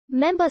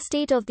Member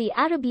state of the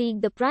Arab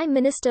League. The Prime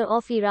Minister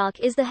of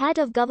Iraq is the head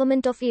of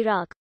government of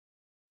Iraq.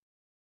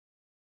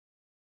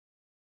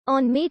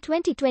 On May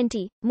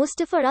 2020,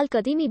 Mustafa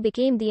al-Kadhimi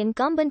became the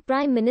incumbent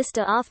Prime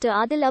Minister after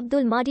Adil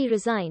Abdul Mahdi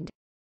resigned.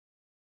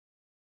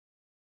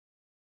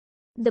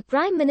 The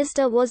Prime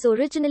Minister was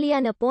originally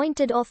an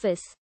appointed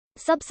office,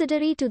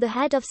 subsidiary to the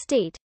head of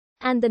state,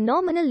 and the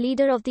nominal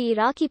leader of the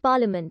Iraqi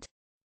parliament.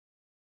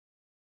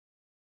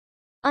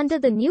 Under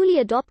the newly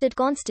adopted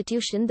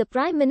constitution, the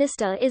Prime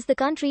Minister is the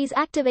country's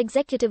active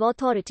executive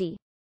authority.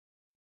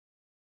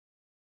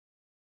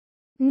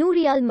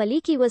 Nouri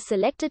al-Maliki was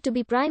selected to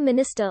be Prime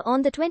Minister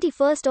on the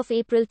 21st of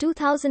April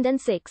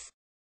 2006.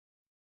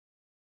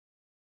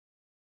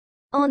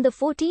 On the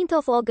 14th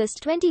of August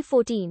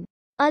 2014,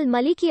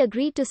 al-Maliki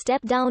agreed to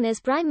step down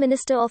as Prime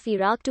Minister of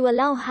Iraq to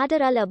allow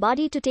Haider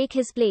al-Abadi to take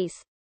his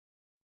place.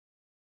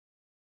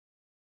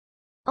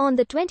 On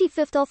the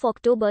 25th of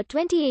October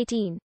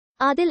 2018,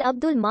 Adil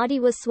Abdul Mahdi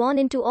was sworn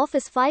into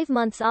office 5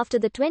 months after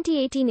the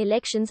 2018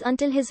 elections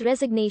until his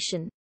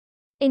resignation.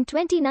 In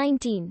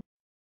 2019,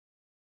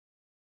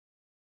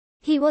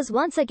 he was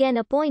once again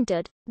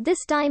appointed,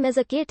 this time as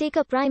a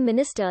caretaker Prime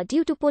Minister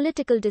due to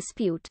political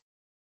dispute.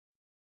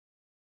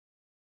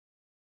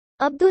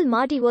 Abdul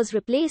Mahdi was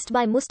replaced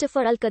by Mustafa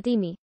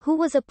al-Kadhimi, who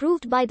was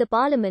approved by the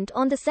Parliament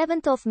on the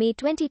 7th of May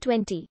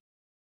 2020.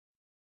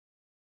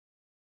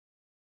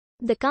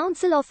 The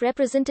Council of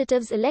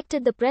Representatives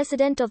elected the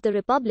President of the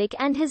Republic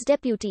and his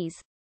deputies,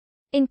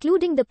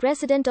 including the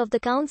President of the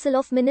Council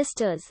of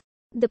Ministers.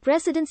 The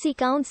Presidency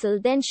Council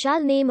then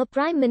shall name a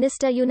Prime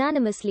Minister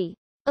unanimously.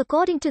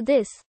 According to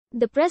this,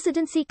 the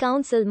Presidency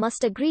Council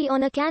must agree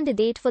on a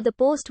candidate for the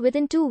post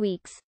within 2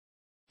 weeks.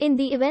 In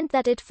the event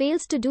that it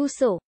fails to do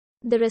so,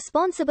 the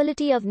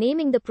responsibility of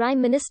naming the Prime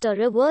Minister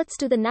reverts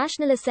to the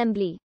National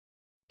Assembly.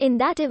 In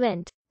that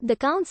event, the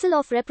Council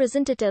of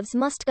Representatives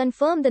must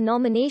confirm the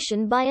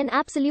nomination by an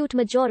absolute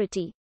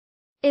majority.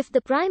 If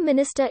the Prime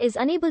Minister is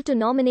unable to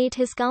nominate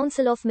his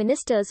Council of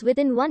Ministers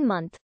within 1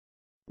 month,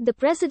 the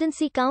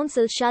Presidency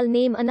Council shall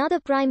name another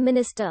Prime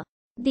Minister.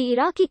 The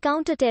Iraqi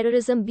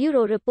Counter-Terrorism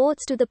Bureau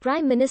reports to the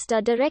Prime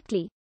Minister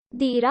directly.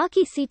 The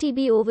Iraqi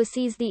CTB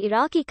oversees the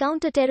Iraqi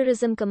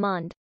Counter-Terrorism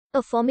Command,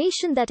 a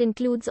formation that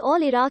includes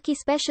all Iraqi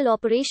Special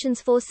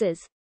Operations Forces.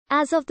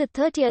 As of the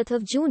 30th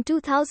of June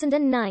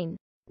 2009,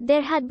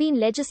 there had been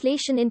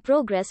legislation in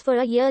progress for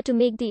a year to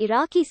make the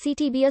Iraqi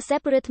CTB a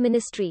separate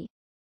ministry.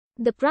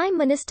 The Prime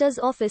Minister's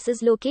office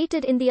is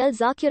located in the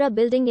Al-Zakira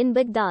building in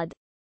Baghdad.